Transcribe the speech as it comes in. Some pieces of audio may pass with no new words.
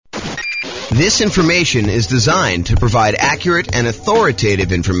This information is designed to provide accurate and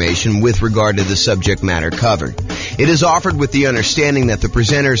authoritative information with regard to the subject matter covered. It is offered with the understanding that the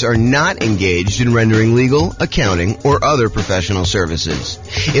presenters are not engaged in rendering legal, accounting, or other professional services.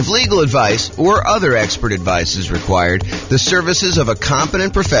 If legal advice or other expert advice is required, the services of a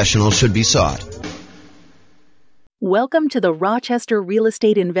competent professional should be sought. Welcome to the Rochester Real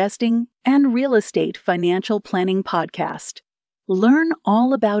Estate Investing and Real Estate Financial Planning Podcast. Learn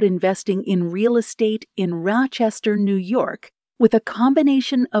all about investing in real estate in Rochester, New York, with a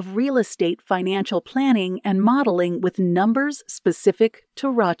combination of real estate financial planning and modeling with numbers specific to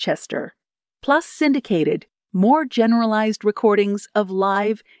Rochester, plus syndicated, more generalized recordings of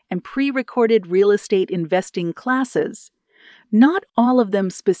live and pre-recorded real estate investing classes, not all of them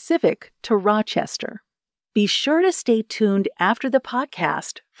specific to Rochester. Be sure to stay tuned after the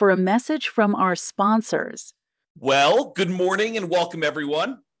podcast for a message from our sponsors. Well, good morning and welcome,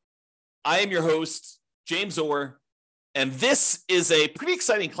 everyone. I am your host, James Orr, and this is a pretty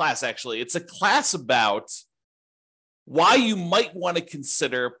exciting class, actually. It's a class about why you might want to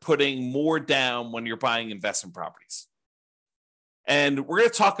consider putting more down when you're buying investment properties. And we're going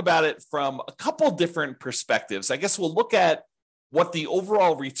to talk about it from a couple different perspectives. I guess we'll look at what the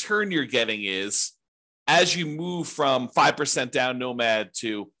overall return you're getting is as you move from 5% down Nomad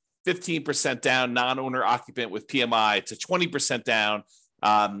to 15% down non-owner occupant with PMI to 20% down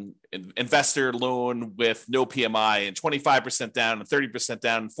investor loan with no PMI and 25% down and 30%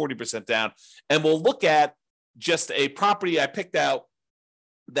 down and 40% down. And we'll look at just a property I picked out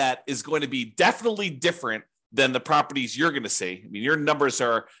that is going to be definitely different than the properties you're going to see. I mean, your numbers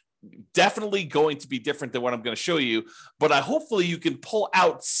are definitely going to be different than what I'm going to show you, but hopefully you can pull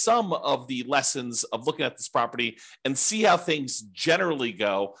out some of the lessons of looking at this property and see how things generally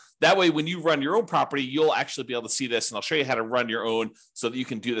go. That way, when you run your own property, you'll actually be able to see this, and I'll show you how to run your own so that you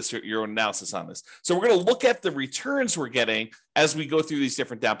can do this, your own analysis on this. So we're going to look at the returns we're getting as we go through these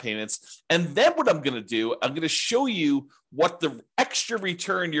different down payments. And then what I'm going to do, I'm going to show you what the extra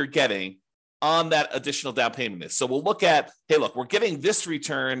return you're getting on that additional down payment is. So we'll look at, hey, look, we're getting this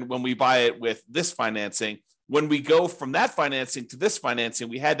return when we buy it with this financing. When we go from that financing to this financing,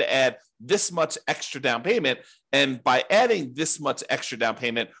 we had to add this much extra down payment. And by adding this much extra down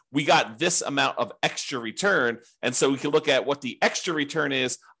payment, we got this amount of extra return. And so we can look at what the extra return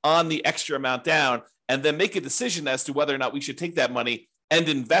is on the extra amount down and then make a decision as to whether or not we should take that money and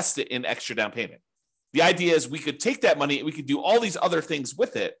invest it in extra down payment. The idea is we could take that money and we could do all these other things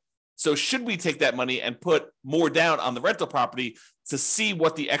with it. So should we take that money and put more down on the rental property to see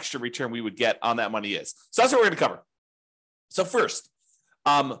what the extra return we would get on that money is? So that's what we're going to cover. So first,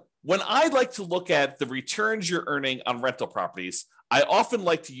 when I like to look at the returns you're earning on rental properties, I often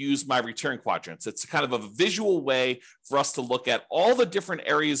like to use my return quadrants. It's kind of a visual way for us to look at all the different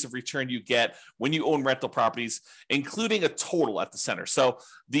areas of return you get when you own rental properties, including a total at the center. So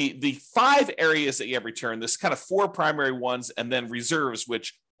the 5 areas that you have return, there's kind of 4 primary ones, and then reserves,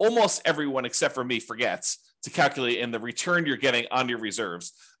 which almost everyone except for me forgets to calculate in the return you're getting on your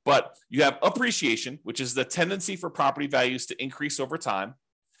reserves. But you have appreciation, which is the tendency for property values to increase over time.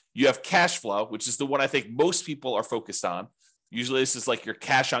 You have cash flow, which is the one I think most people are focused on. Usually this is like your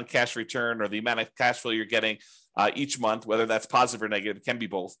cash on cash return or the amount of cash flow you're getting each month, whether that's positive or negative. It can be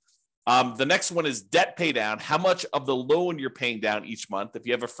both. The next one is debt pay down. How much of the loan you're paying down each month. If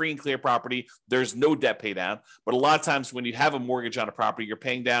you have a free and clear property, there's no debt pay down. But a lot of times when you have a mortgage on a property, you're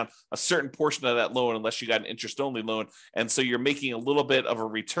paying down a certain portion of that loan unless you got an interest-only loan. And so you're making a little bit of a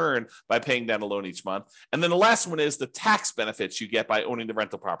return by paying down a loan each month. And then the last one is the tax benefits you get by owning the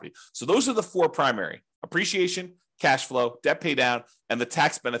rental property. So those are the 4 primary: appreciation, cash flow, debt pay down, and the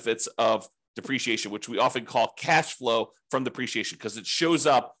tax benefits of depreciation, which we often call cash flow from depreciation because it shows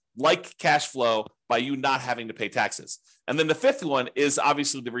up like cash flow by you not having to pay taxes. And then the 5th one is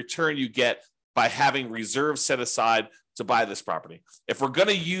obviously the return you get by having reserves set aside to buy this property. If we're going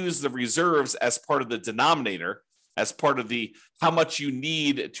to use the reserves as part of the denominator, as part of the how much you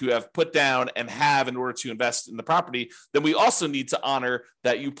need to have put down and have in order to invest in the property, then we also need to honor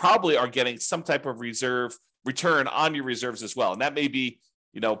that you probably are getting some type of reserve return on your reserves as well. And that may be,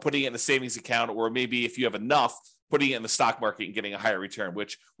 putting it in a savings account, or maybe if you have enough, putting it in the stock market and getting a higher return,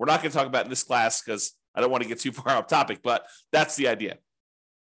 which we're not going to talk about in this class because I don't want to get too far off topic, but that's the idea.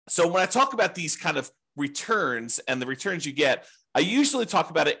 So when I talk about these kind of returns and the returns you get, I usually talk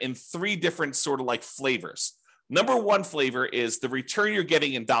about it in 3 different sort of like flavors. Number 1 flavor is the return you're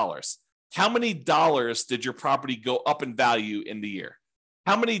getting in dollars. How many dollars did your property go up in value in the year?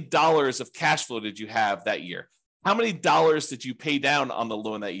 How many dollars of cash flow did you have that year? how many dollars did you pay down on the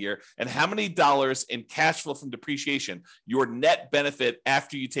loan that year, and how many dollars in cash flow from depreciation, your net benefit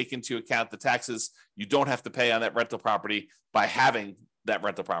after you take into account the taxes you don't have to pay on that rental property by having that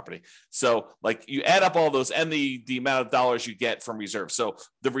rental property. So like you add up all those and the amount of dollars you get from reserves. So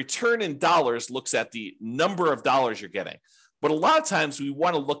the return in dollars looks at the number of dollars you're getting. But a lot of times we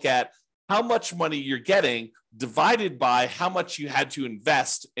want to look at how much money you're getting divided by how much you had to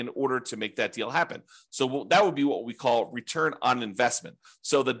invest in order to make that deal happen. So that would be what we call return on investment.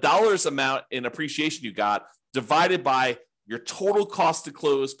 So the dollars amount in appreciation you got divided by your total cost to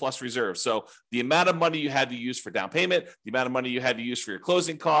close plus reserves. So the amount of money you had to use for down payment, the amount of money you had to use for your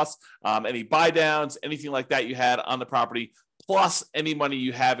closing costs, any buy downs, anything like that you had on the property, plus any money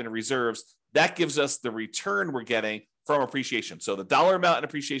you have in reserves, that gives us the return we're getting from appreciation. So the dollar amount in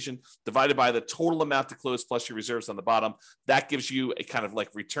appreciation divided by the total amount to close plus your reserves on the bottom, that gives you a kind of like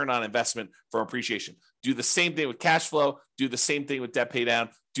return on investment from appreciation. Do the same thing with cash flow, do the same thing with debt pay down,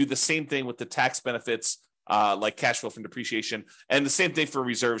 do the same thing with the tax benefits like cash flow from depreciation, and the same thing for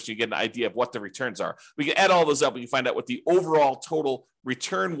reserves. You get an idea of what the returns are. We can add all those up and you find out what the overall total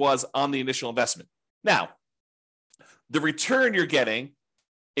return was on the initial investment. Now, the return you're getting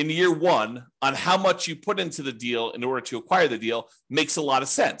in year one on how much you put into the deal in order to acquire the deal makes a lot of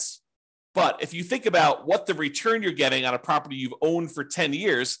sense. But if you think about what the return you're getting on a property you've owned for 10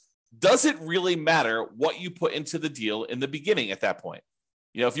 years, does it really matter what you put into the deal in the beginning at that point?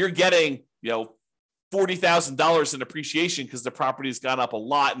 If you're getting, $40,000 in appreciation because the property has gone up a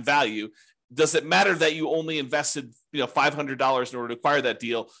lot in value, does it matter that you only invested, $500 in order to acquire that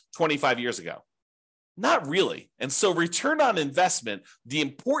deal 25 years ago? Not really. And so return on investment, the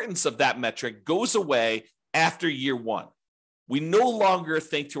importance of that metric goes away after year one. We no longer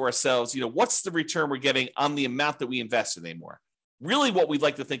think to ourselves, what's the return we're getting on the amount that we invested anymore? Really what we'd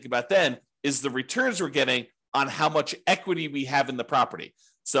like to think about then is the returns we're getting on how much equity we have in the property.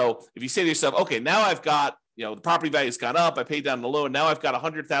 So if you say to yourself, okay, now I've got, the property value has gone up, I paid down the loan, now I've got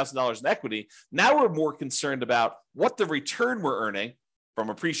 $100,000 in equity. Now we're more concerned about what the return we're earning from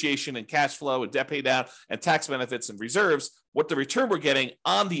appreciation and cash flow and debt pay down and tax benefits and reserves, what the return we're getting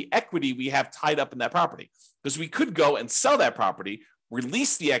on the equity we have tied up in that property. Because we could go and sell that property,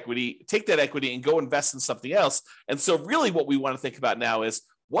 release the equity, take that equity and go invest in something else. And so really what we want to think about now is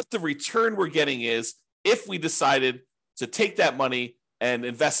what the return we're getting is if we decided to take that money and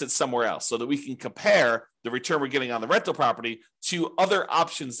invest it somewhere else so that we can compare the return we're getting on the rental property to other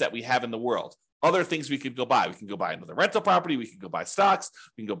options that we have in the world. Other things we could go buy. We can go buy another rental property. We can go buy stocks.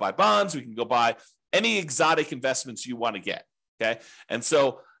 We can go buy bonds. We can go buy any exotic investments you want to get. Okay. And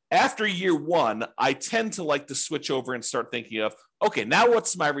so after year one, I tend to like to switch over and start thinking of, okay, now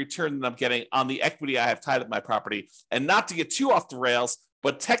what's my return that I'm getting on the equity I have tied up in my property? And not to get too off the rails,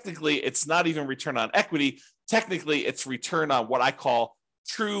 but technically it's not even return on equity. Technically it's return on what I call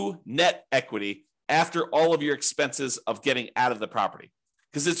true net equity after all of your expenses of getting out of the property.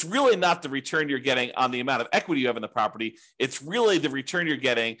 Because it's really not the return you're getting on the amount of equity you have in the property. It's really the return you're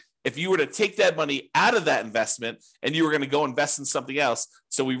getting if you were to take that money out of that investment and you were going to go invest in something else.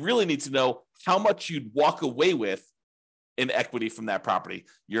 So we really need to know how much you'd walk away with in equity from that property.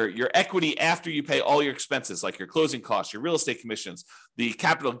 Your equity after you pay all your expenses, like your closing costs, your real estate commissions, the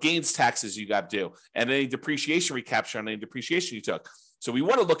capital gains taxes you got due, and any depreciation recapture on any depreciation you took. So we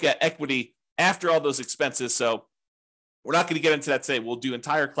want to look at equity after all those expenses. So we're not going to get into that today. We'll do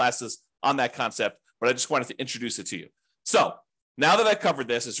entire classes on that concept, but I just wanted to introduce it to you. So now that I covered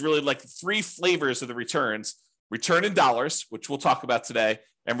this, it's really like three flavors of the returns: return in dollars, which we'll talk about today,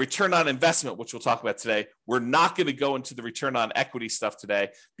 and return on investment, which we'll talk about today. We're not going to go into the return on equity stuff today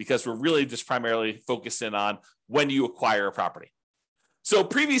because we're really just primarily focusing on when you acquire a property. So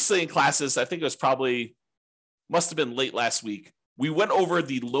previously in classes, I think it was must have been late last week, we went over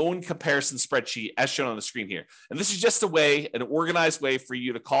the loan comparison spreadsheet as shown on the screen here. And this is just an organized way for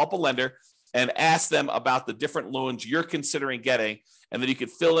you to call up a lender and ask them about the different loans you're considering getting. And then you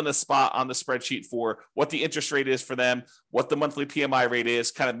could fill in a spot on the spreadsheet for what the interest rate is for them, what the monthly PMI rate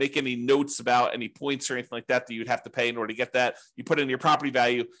is, kind of make any notes about any points or anything like that you'd have to pay in order to get that. You put in your property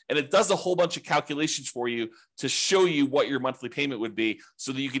value, and it does a whole bunch of calculations for you to show you what your monthly payment would be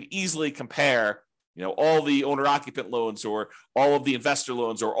so that you can easily compare all the owner-occupant loans or all of the investor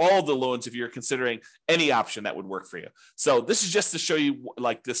loans or all of the loans if you're considering any option that would work for you. So this is just to show you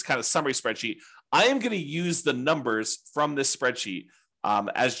like this kind of summary spreadsheet. I am going to use the numbers from this spreadsheet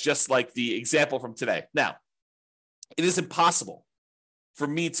as just like the example from today. Now, it is impossible for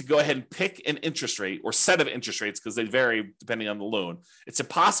me to go ahead and pick an interest rate or set of interest rates because they vary depending on the loan. It's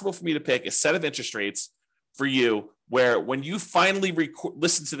impossible for me to pick a set of interest rates for you where when you finally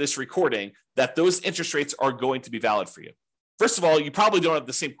listen to this recording, that those interest rates are going to be valid for you. First of all, you probably don't have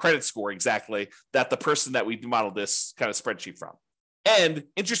the same credit score exactly that the person that we modeled this kind of spreadsheet from. And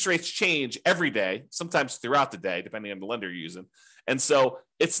interest rates change every day, sometimes throughout the day, depending on the lender you're using. And so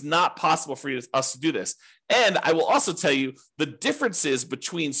it's not possible for us to do this. And I will also tell you the differences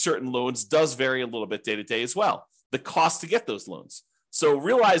between certain loans does vary a little bit day to day as well. The cost to get those loans. So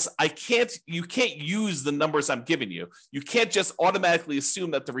realize you can't use the numbers I'm giving you. You can't just automatically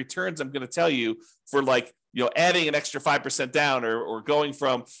assume that the returns I'm going to tell you for adding an extra 5% down or going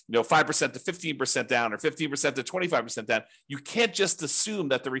from 5% to 15% down or 15% to 25% down. You can't just assume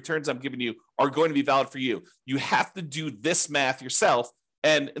that the returns I'm giving you are going to be valid for you. You have to do this math yourself.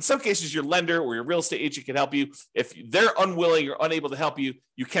 And in some cases, your lender or your real estate agent can help you. If they're unwilling or unable to help you,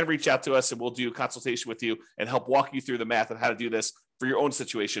 you can reach out to us and we'll do a consultation with you and help walk you through the math on how to do this for your own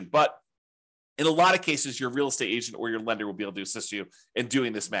situation. But in a lot of cases, your real estate agent or your lender will be able to assist you in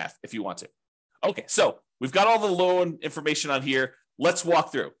doing this math if you want to. Okay, so we've got all the loan information on here. Let's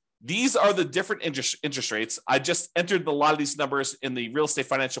walk through. These are the different interest rates. I just entered a lot of these numbers in the Real Estate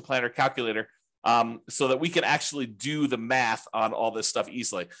Financial Planner calculator so that we can actually do the math on all this stuff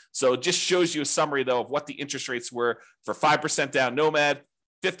easily. So it just shows you a summary, though, of what the interest rates were for 5% down Nomad,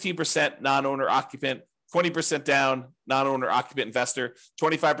 15% non-owner occupant, 20% down non-owner occupant investor,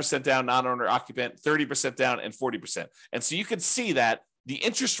 25% down non-owner occupant, 30% down, and 40%. And so you can see that the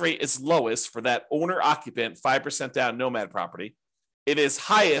interest rate is lowest for that owner occupant 5% down Nomad property. It is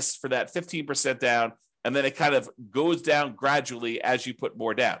highest for that 15% down, and then it kind of goes down gradually as you put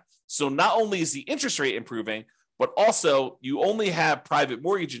more down. So not only is the interest rate improving, but also you only have private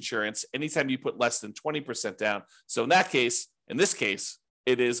mortgage insurance anytime you put less than 20% down. So in this case,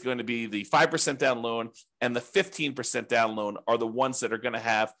 it is going to be the 5% down loan and the 15% down loan are the ones that are going to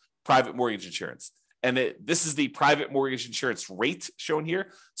have private mortgage insurance. And this is the private mortgage insurance rate shown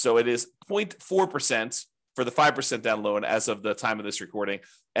here. So it is 0.4% for the 5% down loan as of the time of this recording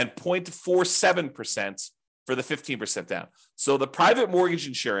and 0.47% for the 15% down. So the private mortgage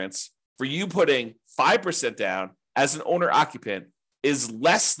insurance for you putting 5% down as an owner occupant is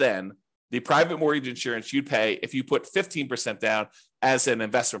less than the private mortgage insurance you'd pay if you put 15% down as an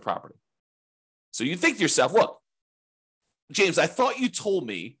investment property. So you think to yourself, look, James, I thought you told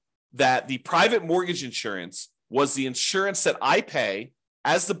me that the private mortgage insurance was the insurance that I pay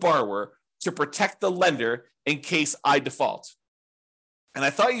as the borrower to protect the lender in case I default. And I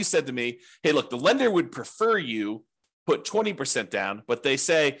thought you said to me, hey, look, the lender would prefer you put 20% down, but they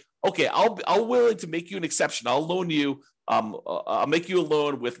say, okay, I'll willing to make you an exception. I'll loan you, I'll make you a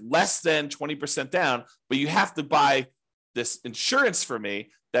loan with less than 20% down, but you have to buy this insurance for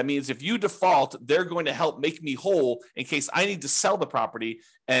me. That means if you default, they're going to help make me whole in case I need to sell the property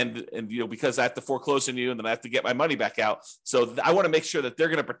and because I have to foreclose on you and then I have to get my money back out. So I want to make sure that they're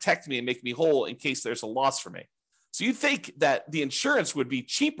going to protect me and make me whole in case there's a loss for me. So you think that the insurance would be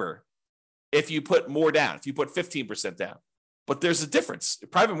cheaper if you put more down, if you put 15% down. But there's a difference.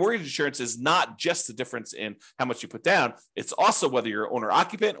 Private mortgage insurance is not just the difference in how much you put down. It's also whether you're an owner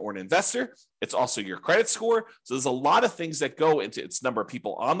occupant or an investor. It's also your credit score. So there's a lot of things that go into its number of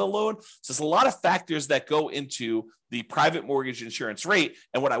people on the loan. So there's a lot of factors that go into the private mortgage insurance rate.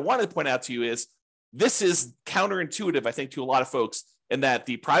 And what I want to point out to you is this is counterintuitive, I think, to a lot of folks in that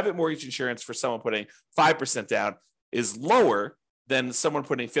the private mortgage insurance for someone putting 5% down is lower than someone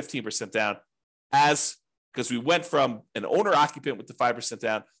putting 15% down because we went from an owner occupant with the 5%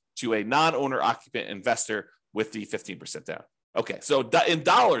 down to a non-owner occupant investor with the 15% down. Okay, so in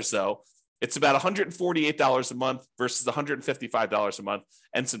dollars, though, it's about $148 a month versus $155 a month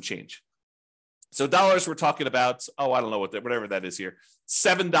and some change. So dollars, we're talking about, I don't know whatever that is here,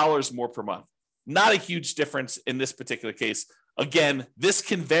 $7 more per month. Not a huge difference in this particular case. Again, this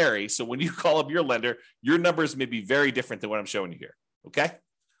can vary. So when you call up your lender, your numbers may be very different than what I'm showing you here. Okay?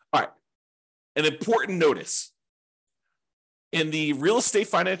 All right. An important notice. In the Real Estate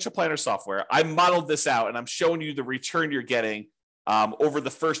Financial Planner software, I modeled this out and I'm showing you the return you're getting over the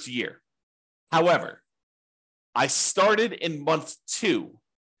first year. However, I started in month 2.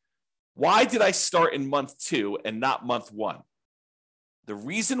 Why did I start in month 2 and not month 1? The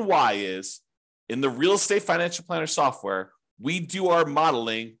reason why is in the Real Estate Financial Planner software, we do our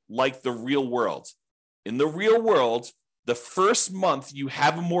modeling like the real world. In the real world, the first month you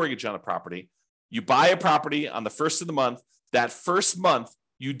have a mortgage on a property, you buy a property on the first of the month, that first month,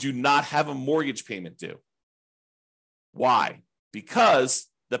 you do not have a mortgage payment due. Why? Because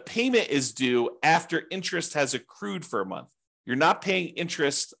the payment is due after interest has accrued for a month. You're not paying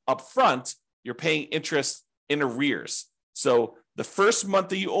interest up front, you're paying interest in arrears. So the first month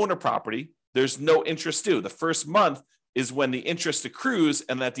that you own a property, there's no interest due. The first month is when the interest accrues,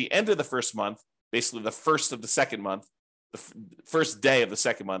 and at the end of the first month, basically the first of the second month, the first day of the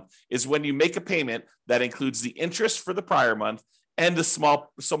second month, is when you make a payment that includes the interest for the prior month and the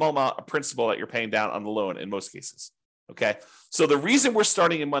small amount of principal that you're paying down on the loan in most cases. Okay. So the reason we're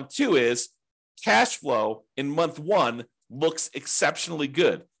starting in month 2 is cash flow in month 1 looks exceptionally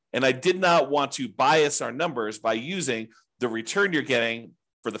good. And I did not want to bias our numbers by using the return you're getting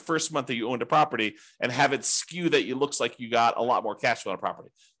for the first month that you owned a property and have it skew that it looks like you got a lot more cash flow on a property,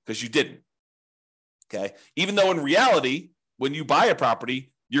 because you didn't. Okay. Even though in reality, when you buy a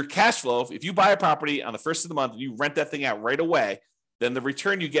property, your cash flow, if you buy a property on the first of the month and you rent that thing out right away, then the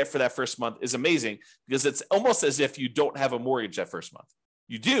return you get for that first month is amazing, because it's almost as if you don't have a mortgage that first month.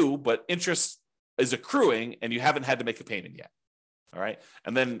 You do, but interest is accruing and you haven't had to make a payment yet. All right.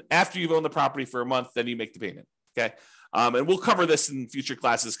 And then after you've owned the property for a month, then you make the payment. Okay. And we'll cover this in future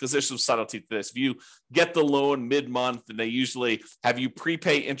classes because there's some subtlety to this. If you get the loan mid-month and they usually have you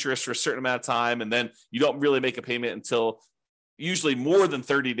prepay interest for a certain amount of time, and then you don't really make a payment until usually more than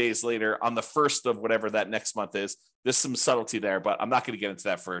 30 days later on the first of whatever that next month is, there's some subtlety there, but I'm not going to get into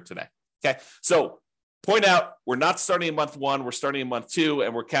that for today. Okay. So point out, we're not starting in month 1, we're starting in month 2,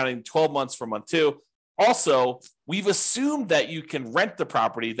 and we're counting 12 months from month 2. Also, we've assumed that you can rent the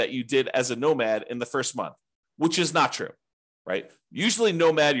property that you did as a nomad in the first month, which is not true, right? Usually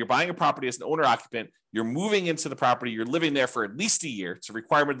nomad, you're buying a property as an owner occupant, you're moving into the property, you're living there for at least a year. It's a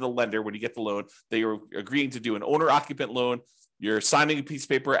requirement of the lender when you get the loan that you're agreeing to do an owner occupant loan. You're signing a piece of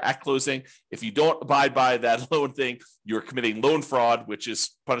paper at closing. If you don't abide by that loan thing, you're committing loan fraud, which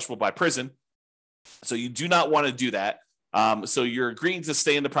is punishable by prison. So you do not want to do that. So you're agreeing to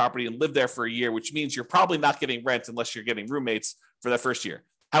stay in the property and live there for a year, which means you're probably not getting rent unless you're getting roommates for that first year.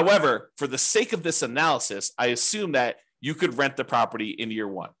 However, for the sake of this analysis, I assume that you could rent the property in year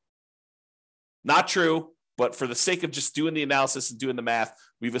 1. Not true, but for the sake of just doing the analysis and doing the math,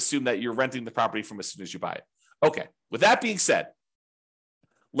 we've assumed that you're renting the property from as soon as you buy it. Okay, with that being said,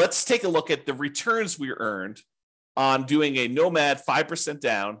 let's take a look at the returns we earned on doing a nomad 5%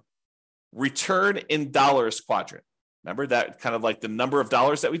 down return in dollars quadrant. Remember that kind of like the number of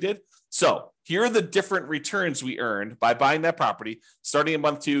dollars that we did? So here are the different returns we earned by buying that property, starting in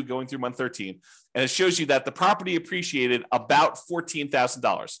month 2, going through month 13. And it shows you that the property appreciated about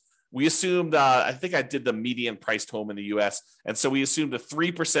 $14,000. We assumed, I think I did the median priced home in the US. And so we assumed a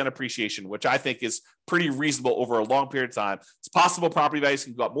 3% appreciation, which I think is pretty reasonable over a long period of time. It's possible property values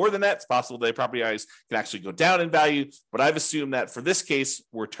can go up more than that. It's possible that property values can actually go down in value. But I've assumed that for this case,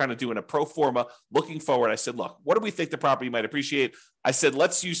 we're trying to do in a pro forma. Looking forward, I said, look, what do we think the property might appreciate? I said,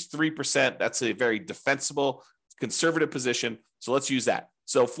 let's use 3%. That's a very defensible, conservative position. So let's use that.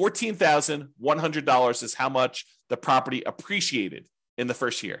 So $14,100 is how much the property appreciated in the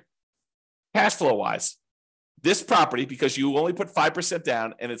first year. Cash flow wise, this property, because you only put 5%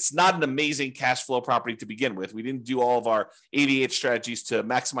 down and it's not an amazing cash flow property to begin with, we didn't do all of our 88 strategies to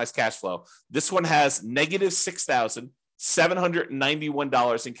maximize cash flow. This one has negative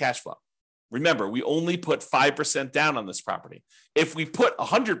 $6,791 in cash flow. Remember, we only put 5% down on this property. If we put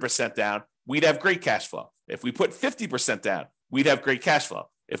 100% down, we'd have great cash flow. If we put 50% down, we'd have great cash flow.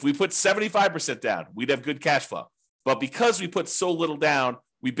 If we put 75% down, we'd have good cash flow. But because we put so little down,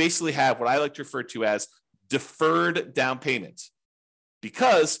 we basically have what I like to refer to as deferred down payments,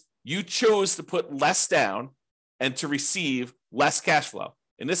 because you chose to put less down and to receive less cash flow.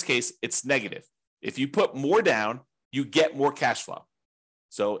 In this case, it's negative. If you put more down, you get more cash flow.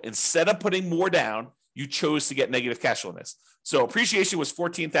 So instead of putting more down, you chose to get negative cash flow in this. So appreciation was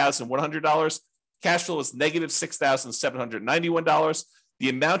 $14,100. Cash flow was negative $6,791. The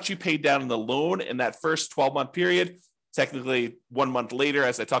amount you paid down in the loan in that first 12-month period, technically 1 month later,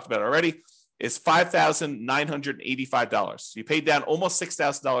 as I talked about already, is $5,985. So you paid down almost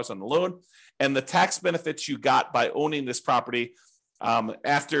 $6,000 on the loan, and the tax benefits you got by owning this property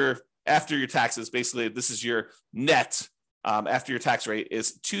after your taxes, basically this is your net after your tax rate,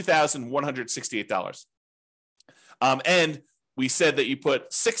 is $2,168. And we said that you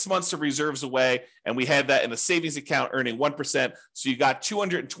put 6 months of reserves away, and we had that in a savings account earning 1%. So you got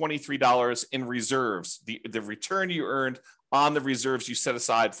 $223 in reserves, the return you earned on the reserves you set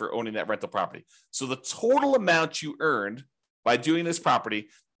aside for owning that rental property. So the total amount you earned by doing this property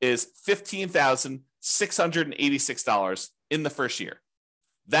is $15,686 in the first year.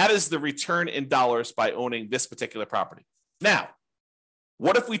 That is the return in dollars by owning this particular property. Now,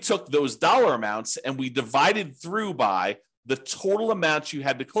 what if we took those dollar amounts and we divided through by the total amount you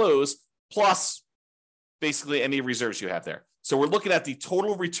had to close plus basically any reserves you have there? So we're looking at the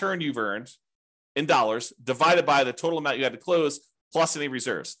total return you've earned in dollars divided by the total amount you had to close plus any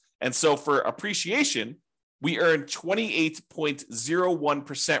reserves. And so for appreciation, we earned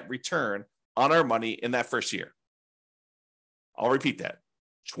 28.01% return on our money in that first year. I'll repeat that.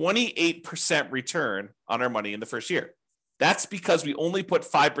 28% return on our money in the first year. That's because we only put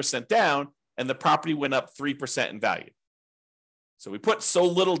 5% down and the property went up 3% in value. So we put so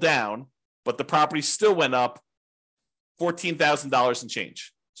little down, but the property still went up $14,000 and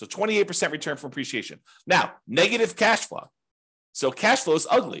change. So 28% return from appreciation. Now, negative cash flow. So cash flow is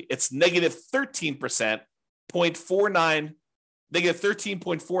ugly. It's negative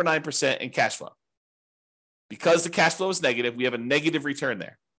 13.49% in cash flow. Because the cash flow is negative, we have a negative return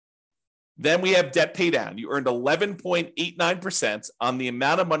there. Then we have debt pay down. You earned 11.89% on the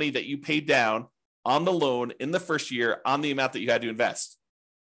amount of money that you paid down on the loan in the first year on the amount that you had to invest.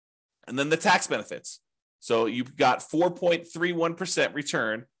 And then the tax benefits. So you got 4.31%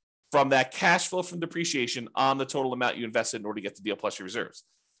 return from that cash flow from depreciation on the total amount you invested in order to get the deal plus your reserves.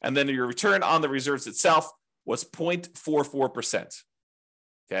 And then your return on the reserves itself was 0.44%.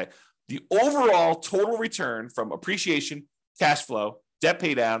 Okay. The overall total return from appreciation, cash flow, debt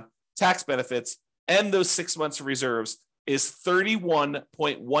pay down, tax benefits, and those 6 months of reserves is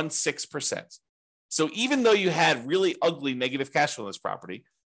 31.16%. So even though you had really ugly negative cash flow in this property,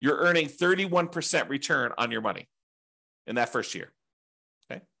 you're earning 31% return on your money in that first year.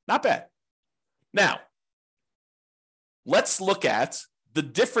 Okay, not bad. Now, let's look at the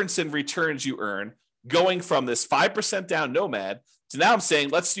difference in returns you earn going from this 5% down nomad to now I'm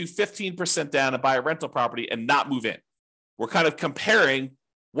saying, let's do 15% down and buy a rental property and not move in. We're kind of comparing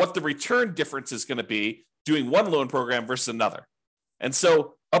what the return difference is going to be doing one loan program versus another. And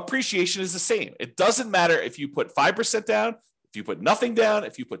so appreciation is the same. It doesn't matter if you put 5% down, if you put nothing down,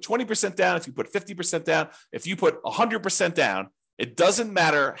 if you put 20% down, if you put 50% down, if you put 100% down, it doesn't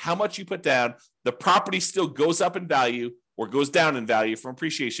matter how much you put down. The property still goes up in value or goes down in value from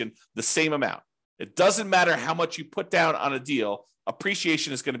appreciation the same amount. It doesn't matter how much you put down on a deal.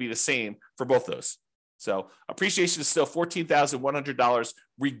 Appreciation is going to be the same for both those. So appreciation is still $14,100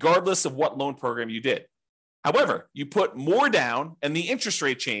 regardless of what loan program you did. However, you put more down and the interest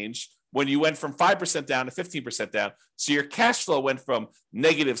rate changed when you went from 5% down to 15% down. So your cash flow went from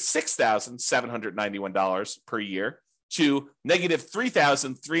negative $6,791 per year to negative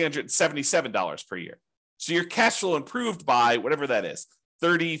 $3,377 per year. So your cash flow improved by whatever that is,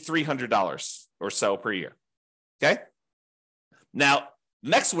 $3,300 or so per year. Okay. Now,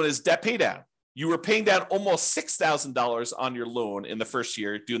 next one is debt pay down. You were paying down almost $6,000 on your loan in the first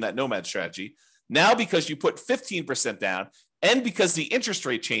year doing that nomad strategy. Now, because you put 15% down and because the interest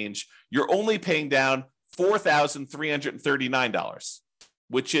rate changed, you're only paying down $4,339,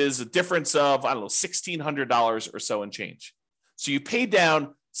 which is a difference of, $1,600 or so in change. So you paid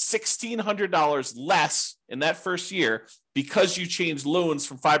down $1,600 less in that first year because you changed loans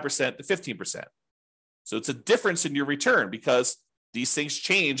from 5% to 15%. So it's a difference in your return because these things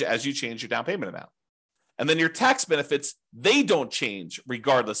change as you change your down payment amount. And then your tax benefits, they don't change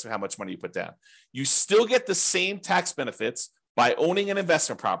regardless of how much money you put down. You still get the same tax benefits by owning an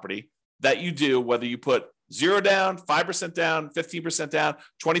investment property that you do whether you put 0 down, 5% down, 15% down,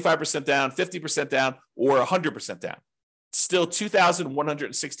 25% down, 50% down, or 100% down. It's still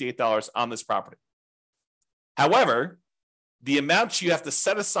 $2,168 on this property. However, the amount you have to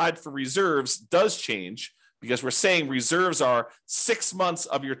set aside for reserves does change because we're saying reserves are 6 months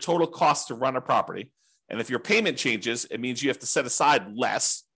of your total cost to run a property. And if your payment changes, it means you have to set aside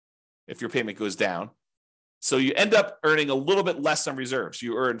less if your payment goes down. So you end up earning a little bit less on reserves.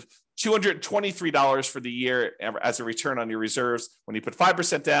 You earned $223 for the year as a return on your reserves when you put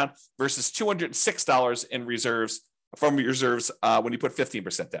 5% down versus $206 in reserves from your reserves when you put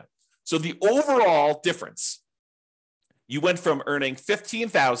 15% down. So the overall difference, you went from earning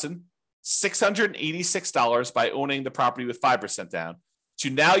 $15,686 by owning the property with 5% down to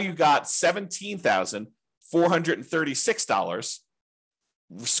now you got $17,436.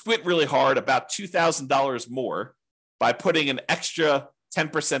 Squint really hard, about $2,000 more by putting an extra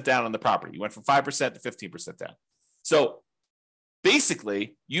 10% down on the property. You went from 5% to 15% down. So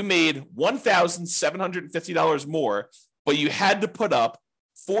basically, you made $1,750 more, but you had to put up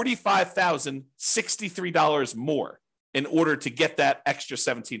 $45,063 more in order to get that extra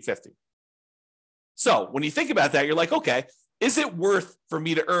 $1,750. So when you think about that, you're like, okay, is it worth for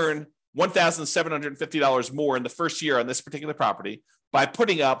me to earn $1,750 more in the first year on this particular property by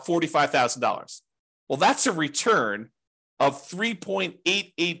putting up $45,000? Well, that's a return of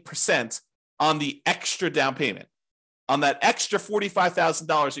 3.88% on the extra down payment. On that extra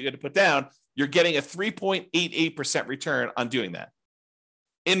 $45,000 you had to put down, you're getting a 3.88% return on doing that.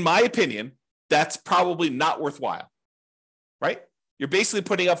 In my opinion, that's probably not worthwhile, right? You're basically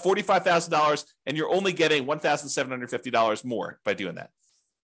putting up $45,000 and you're only getting $1,750 more by doing that.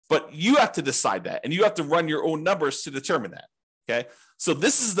 But you have to decide that, and you have to run your own numbers to determine that. Okay. So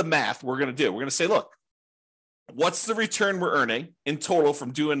this is the math we're going to do. We're going to say, look, what's the return we're earning in total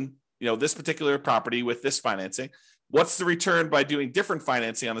from doing, this particular property with this financing? What's the return by doing different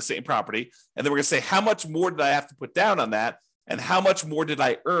financing on the same property? And then we're going to say, how much more did I have to put down on that? And how much more did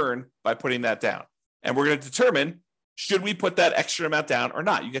I earn by putting that down? And we're going to determine, should we put that extra amount down or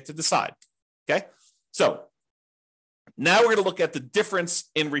not? You get to decide. Okay. So now we're going to look at the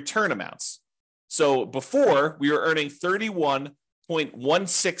difference in return amounts. So before, we were earning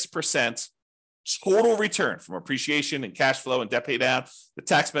 31.16% total return from appreciation and cash flow and debt pay down, the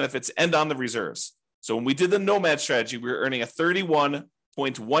tax benefits, and on the reserves. So when we did the Nomad strategy, we were earning a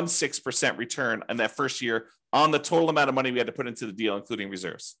 31.16% return in that first year on the total amount of money we had to put into the deal, including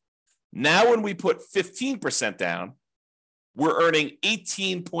reserves. Now, when we put 15% down, we're earning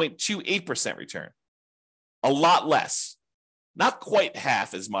 18.28% return. A lot less. Not quite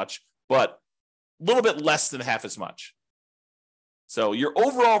half as much, but a little bit less than half as much. So your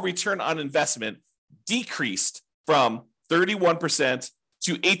overall return on investment decreased from 31%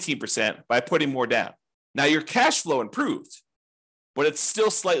 to 18% by putting more down. Now your cash flow improved, but it's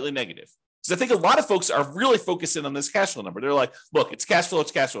still slightly negative. Because I think a lot of folks are really focusing on this cash flow number. They're like, look, it's cash flow,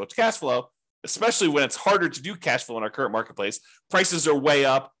 it's cash flow, it's cash flow, especially when it's harder to do cash flow in our current marketplace. Prices are way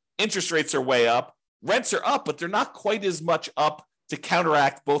up, interest rates are way up, rents are up, but they're not quite as much up to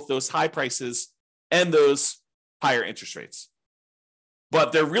counteract both those high prices and those higher interest rates.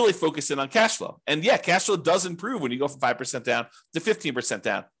 But they're really focusing on cash flow. And yeah, cash flow does improve when you go from 5% down to 15%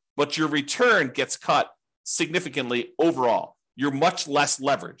 down, but your return gets cut significantly overall. You're much less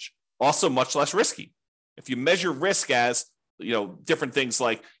leverage, also much less risky. If you measure risk as, different things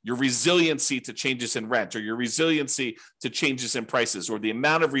like your resiliency to changes in rent, or your resiliency to changes in prices, or the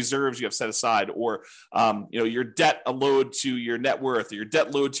amount of reserves you have set aside, or your debt load to your net worth, or your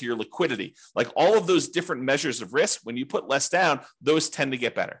debt load to your liquidity, like all of those different measures of risk, when you put less down, those tend to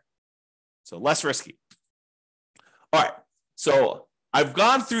get better. So less risky. All right. So I've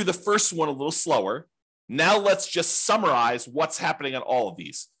gone through the first one a little slower. Now let's just summarize what's happening on all of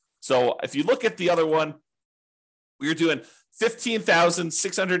these. So if you look at the other one, we were doing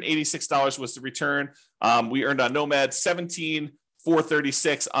 $15,686 was the return. We earned on Nomad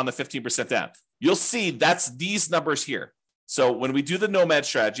 $17,436 on the 15% down. You'll see that's these numbers here. So when we do the Nomad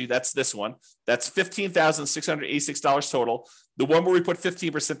strategy, that's this one. That's $15,686 total. The one where we put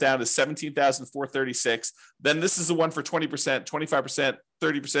 15% down is $17,436. Then this is the one for 20%, 25%,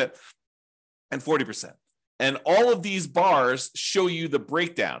 30%, and 40%. And all of these bars show you the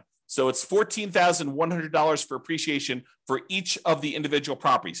breakdown. So it's $14,100 for appreciation for each of the individual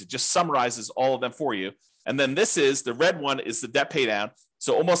properties. It just summarizes all of them for you. And then this is, the red one is the debt pay down.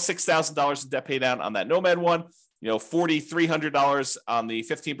 So almost $6,000 in debt pay down on that Nomad one, $4,300 on the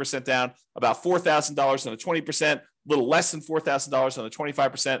 15% down, about $4,000 on the 20%, a little less than $4,000 on the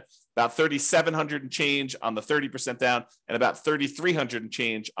 25%, about $3,700 and change on the 30% down, and about $3,300 and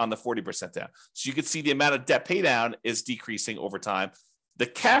change on the 40% down. So you can see the amount of debt pay down is decreasing over time. The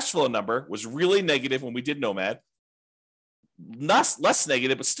cash flow number was really negative when we did Nomad, not less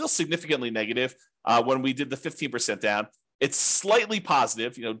negative, but still significantly negative when we did the 15% down. It's slightly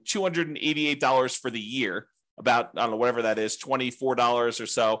positive, $288 for the year, about, I don't know, whatever that is, $24 or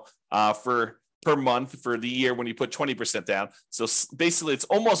so per month for the year when you put 20% down. So basically it's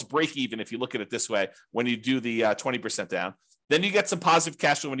almost break even if you look at it this way when you do the 20% down. Then you get some positive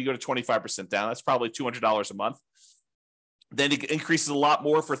cash flow when you go to 25% down. That's probably $200 a month. Then it increases a lot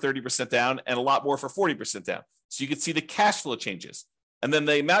more for 30% down and a lot more for 40% down. So you can see the cash flow changes. And then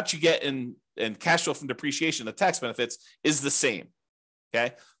the amount you get in cash flow from depreciation, the tax benefits, is the same.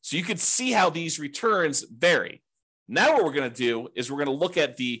 Okay. So you can see how these returns vary. Now what we're going to do is we're going to look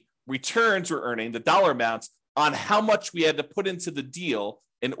at the returns we're earning, the dollar amounts, on how much we had to put into the deal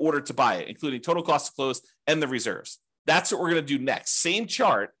in order to buy it, including total cost to close and the reserves. That's what we're going to do next. Same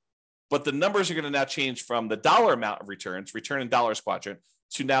chart, but the numbers are going to now change from the dollar amount of returns, return in dollars quadrant,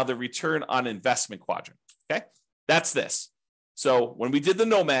 to now the return on investment quadrant. Okay, that's this. So when we did the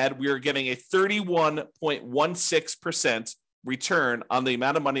Nomad, we were getting a 31.16% return on the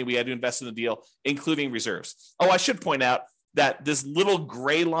amount of money we had to invest in the deal, including reserves. Oh, I should point out that this little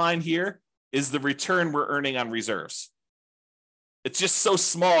gray line here is the return we're earning on reserves. It's just so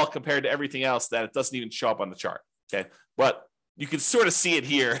small compared to everything else that it doesn't even show up on the chart. Okay, but you can sort of see it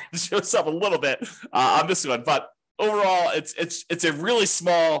here. It shows up a little bit on this one, but overall, it's a really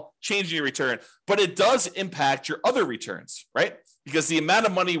small change in your return, but it does impact your other returns, right? Because the amount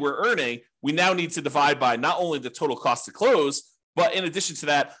of money we're earning, we now need to divide by not only the total cost to close, But in addition to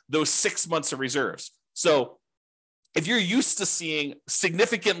that, those 6 months of reserves. So if you're used to seeing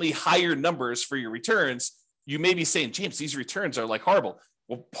significantly higher numbers for your returns, you may be saying, James, these returns are like horrible.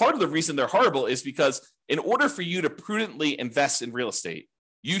 Well, part of the reason they're horrible is because in order for you to prudently invest in real estate,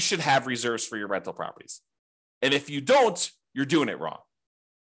 you should have reserves for your rental properties. And if you don't, you're doing it wrong.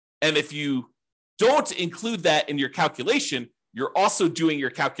 And if you don't include that in your calculation, you're also doing your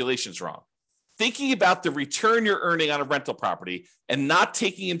calculations wrong. Thinking about the return you're earning on a rental property and not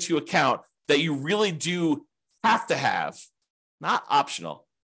taking into account that you really do have to have, not optional,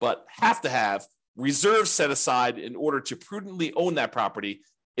 but have to have reserves set aside in order to prudently own that property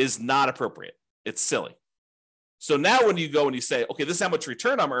is not appropriate. It's silly. So now when you go and you say, okay, this is how much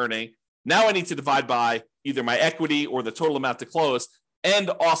return I'm earning, now I need to divide by either my equity or the total amount to close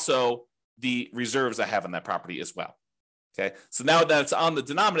and also the reserves I have on that property as well. Okay, so now that it's on the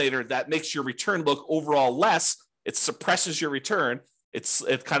denominator, that makes your return look overall less. It suppresses your return.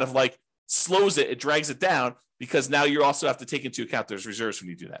 It kind of like slows it. It drags it down because now you also have to take into account those reserves when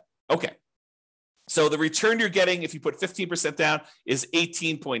you do that. Okay, so the return you're getting if you put 15% down is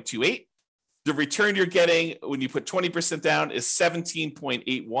 18.28. The return you're getting when you put 20% down is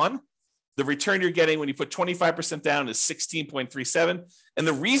 17.81. The return you're getting when you put 25% down is 16.37. And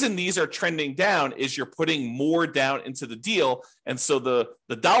the reason these are trending down is you're putting more down into the deal. And so the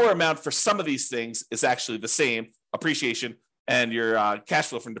dollar amount for some of these things is actually the same, appreciation and your cash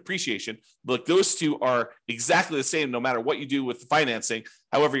flow from depreciation. But those two are exactly the same no matter what you do with the financing.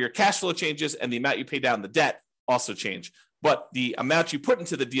 However, your cash flow changes and the amount you pay down the debt also change. But the amount you put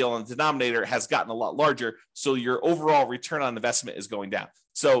into the deal on the denominator has gotten a lot larger. So your overall return on investment is going down.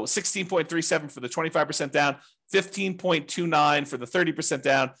 So 16.37 for the 25% down, 15.29 for the 30%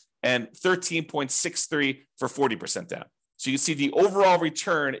 down, and 13.63 for 40% down. So you see the overall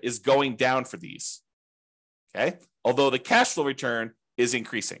return is going down for these. Okay. Although the cash flow return is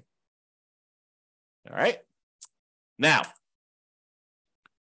increasing. All right. Now,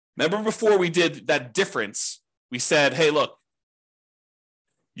 remember before we did that difference, we said, hey, look,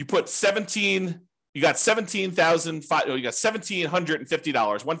 you put you got $1,750,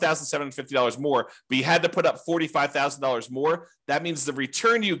 $1,750 more, but you had to put up $45,000 more. That means the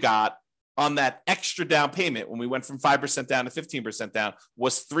return you got on that extra down payment when we went from 5% down to 15% down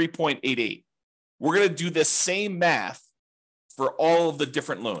was 3.88. We're going to do this same math for all of the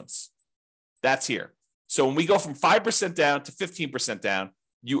different loans. That's here. So when we go from 5% down to 15% down,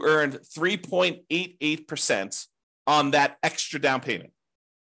 you earned 3.88% on that extra down payment.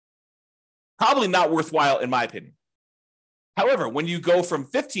 Probably not worthwhile in my opinion. However, when you go from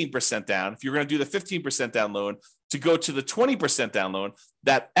 15% down, if you're going to do the 15% down loan to go to the 20% down loan,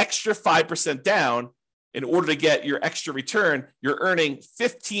 that extra 5% down, in order to get your extra return, you're earning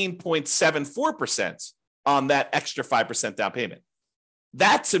 15.74% on that extra 5% down payment.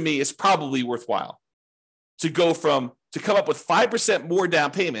 That to me is probably worthwhile. To come up with 5% more down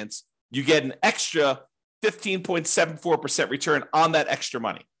payments, you get an extra 15.74% return on that extra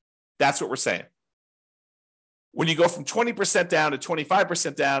money. That's what we're saying. When you go from 20% down to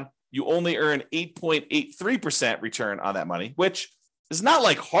 25% down, you only earn 8.83% return on that money, which is not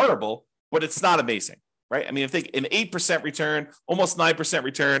like horrible, but it's not amazing, right? I mean, I think an 8% return, almost 9%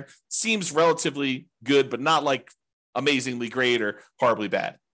 return seems relatively good, but not like amazingly great or horribly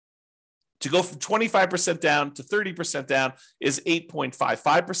bad. To go from 25% down to 30% down is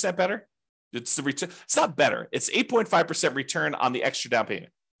 8.55% better. It's the return. It's not better. It's 8.5% return on the extra down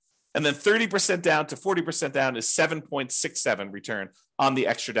payment. And then 30% down to 40% down is 7.67 return on the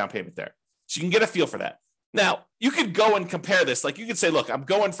extra down payment there. So you can get a feel for that. Now, you could go and compare this. Like you could say, look, I'm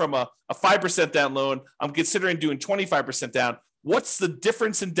going from a 5% down loan. I'm considering doing 25% down. What's the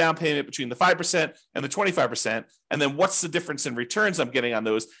difference in down payment between the 5% and the 25%? And then what's the difference in returns I'm getting on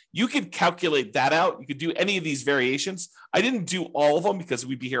those? You could calculate that out. You could do any of these variations. I didn't do all of them because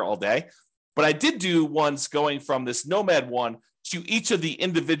we'd be here all day, but I did do ones going from this Nomad one to each of the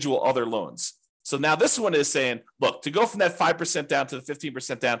individual other loans. So now this one is saying, look, to go from that 5% down to the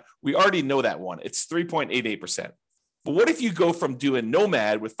 15% down, we already know that one. It's 3.88%. But what if you go from doing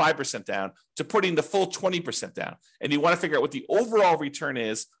Nomad with 5% down to putting the full 20% down? And you want to figure out what the overall return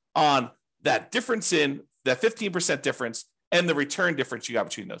is on that difference in that 15% difference and the return difference you got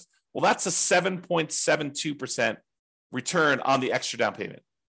between those. Well, that's a 7.72% return on the extra down payment.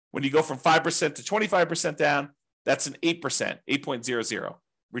 When you go from 5% to 25% down, that's an 8%,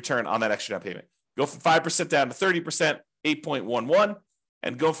 return on that extra down payment. Go from 5% down to 30%, 8.11,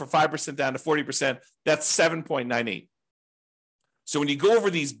 and go from 5% down to 40%, that's 7.98. So when you go over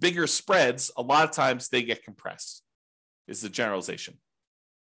these bigger spreads, a lot of times they get compressed, is the generalization.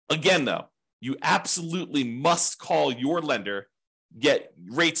 Again, though, you absolutely must call your lender get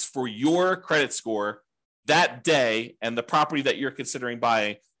rates for your credit score that day and the property that you're considering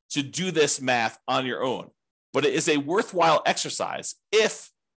buying to do this math on your own. But it is a worthwhile exercise if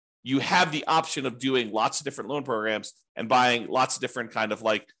you have the option of doing lots of different loan programs and buying lots of different kind of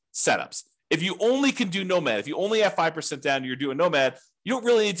like setups. If you only can do Nomad, if you only have 5% down, you're doing Nomad, you don't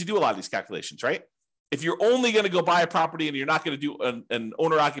really need to do a lot of these calculations, right? If you're only going to go buy a property and you're not going to do an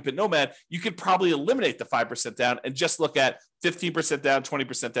owner-occupant Nomad, you could probably eliminate the 5% down and just look at 15% down,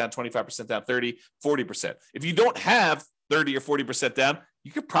 20% down, 25% down, 30, 40%. If you don't have 30 or 40% down,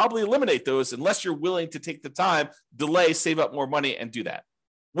 you could probably eliminate those unless you're willing to take the time, delay, save up more money, and do that,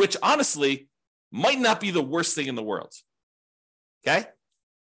 which honestly might not be the worst thing in the world. Okay?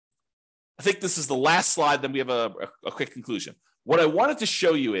 I think this is the last slide, then we have a quick conclusion. What I wanted to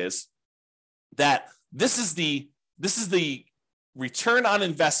show you is that this is the return on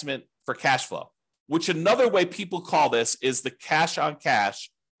investment for cash flow, which another way people call this is the cash on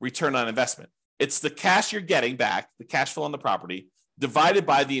cash return on investment. It's the cash you're getting back, the cash flow on the property, divided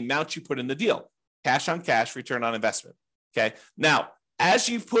by the amount you put in the deal. Cash on cash return on investment. Okay. Now, as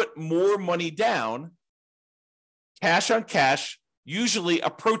you put more money down, cash on cash usually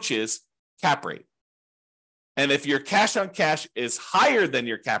approaches cap rate. And if your cash on cash is higher than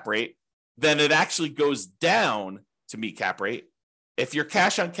your cap rate, then it actually goes down to meet cap rate. If your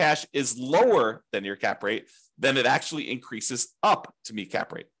cash on cash is lower than your cap rate, then it actually increases up to meet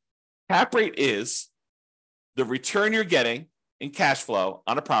cap rate. Cap rate is the return you're getting in cash flow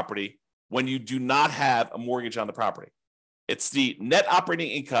on a property when you do not have a mortgage on the property. It's the net operating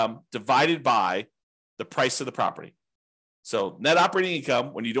income divided by the price of the property. So net operating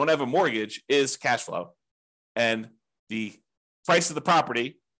income, when you don't have a mortgage, is cash flow. And the price of the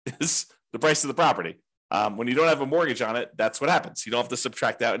property is the price of the property. When you don't have a mortgage on it, that's what happens. You don't have to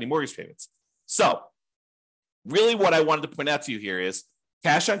subtract out any mortgage payments. So really what I wanted to point out to you here is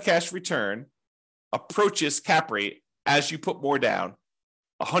cash on cash return approaches cap rate as you put more down.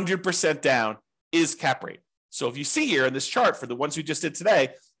 100% down is cap rate. So if you see here in this chart for the ones we just did today,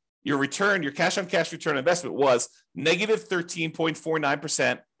 your return, your cash on cash return on investment was negative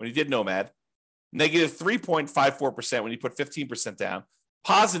 13.49% when you did Nomad, negative 3.54% when you put 15% down,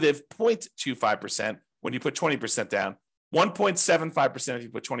 positive 0.25% when you put 20% down, 1.75% if you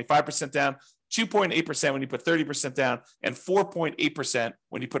put 25% down, 2.8% when you put 30% down, and 4.8%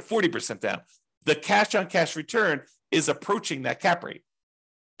 when you put 40% down. The cash on cash return is approaching that cap rate.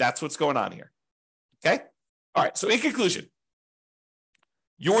 That's what's going on here. Okay? All right. So in conclusion,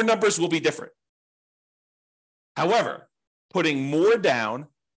 your numbers will be different. However, putting more down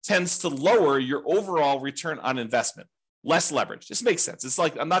tends to lower your overall return on investment. Less leverage. This makes sense. It's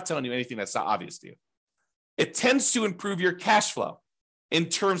like, I'm not telling you anything that's not obvious to you. It tends to improve your cash flow in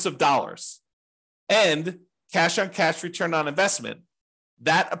terms of dollars. And cash on cash return on investment,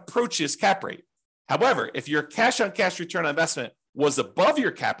 that approaches cap rate. However, if your cash on cash return on investment was above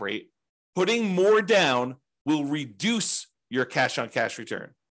your cap rate, putting more down will reduce your cash on cash return.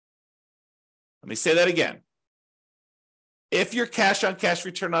 Let me say that again. If your cash on cash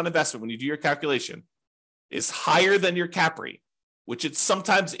return on investment, when you do your calculation, is higher than your cap rate, which it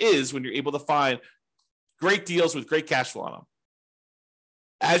sometimes is when you're able to find great deals with great cash flow on them.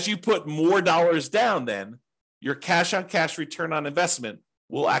 As you put more dollars down, then your cash on cash return on investment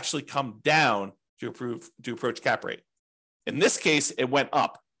will actually come down to approach cap rate. In this case, it went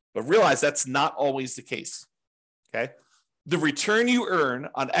up, but realize that's not always the case. Okay. The return you earn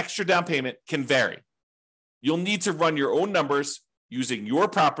on extra down payment can vary. You'll need to run your own numbers using your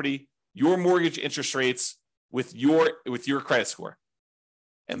property, your mortgage interest rates with your credit score.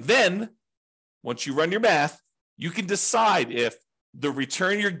 And then once you run your math, you can decide if the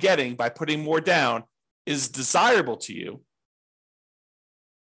return you're getting by putting more down is desirable to you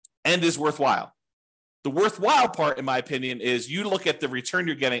and is worthwhile. The worthwhile part, in my opinion, is you look at the return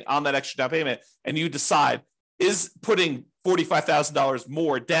you're getting on that extra down payment and you decide, is putting $45,000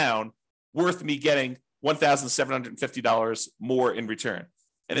 more down worth me getting $1,750 more in return?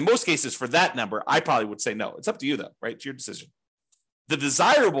 And in most cases, for that number, I probably would say no. It's up to you, though, right? It's your decision. The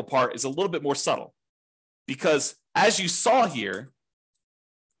desirable part is a little bit more subtle because, as you saw here,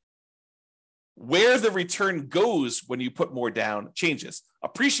 where the return goes when you put more down changes.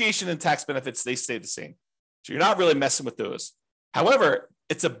 Appreciation and tax benefits, they stay the same. So you're not really messing with those. However,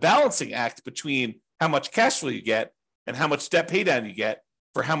 it's a balancing act between how much cash flow you get and how much debt pay down you get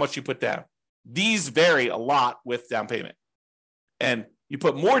for how much you put down. These vary a lot with down payment. And you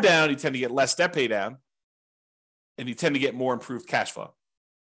put more down, you tend to get less debt pay down, and you tend to get more improved cash flow.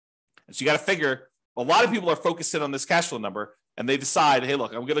 And so you got to figure, a lot of people are focused in on this cash flow number, and they decide, hey,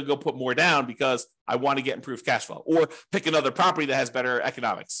 look, I'm going to go put more down because I want to get improved cash flow, or pick another property that has better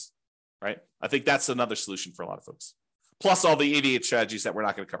economics, right? I think that's another solution for a lot of folks. Plus all the 88 strategies that we're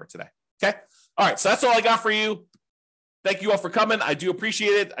not going to cover today. Okay. All right. So that's all I got for you. Thank you all for coming. I do appreciate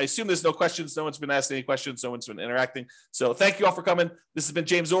it. I assume there's no questions. No one's been asking any questions. No one's been interacting. So thank you all for coming. This has been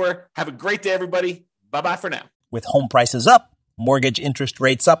James Orr. Have a great day, everybody. Bye-bye for now. With home prices up, mortgage interest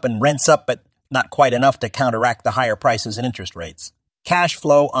rates up, and rents up, but not quite enough to counteract the higher prices and interest rates, cash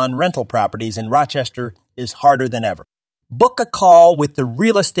flow on rental properties in Rochester is harder than ever. Book a call with the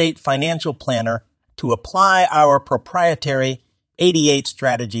Real Estate Financial Planner to apply our proprietary 88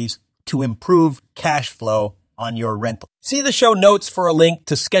 strategies to improve cash flow on your rental. See the show notes for a link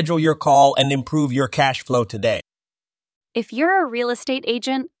to schedule your call and improve your cash flow today. If you're a real estate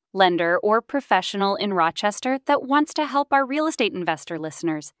agent, lender, or professional in Rochester that wants to help our real estate investor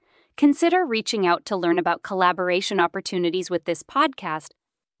listeners, consider reaching out to learn about collaboration opportunities with this podcast.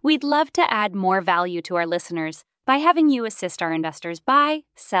 We'd love to add more value to our listeners by having you assist our investors buy,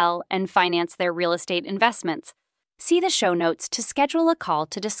 sell, and finance their real estate investments. See the show notes to schedule a call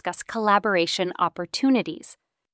to discuss collaboration opportunities.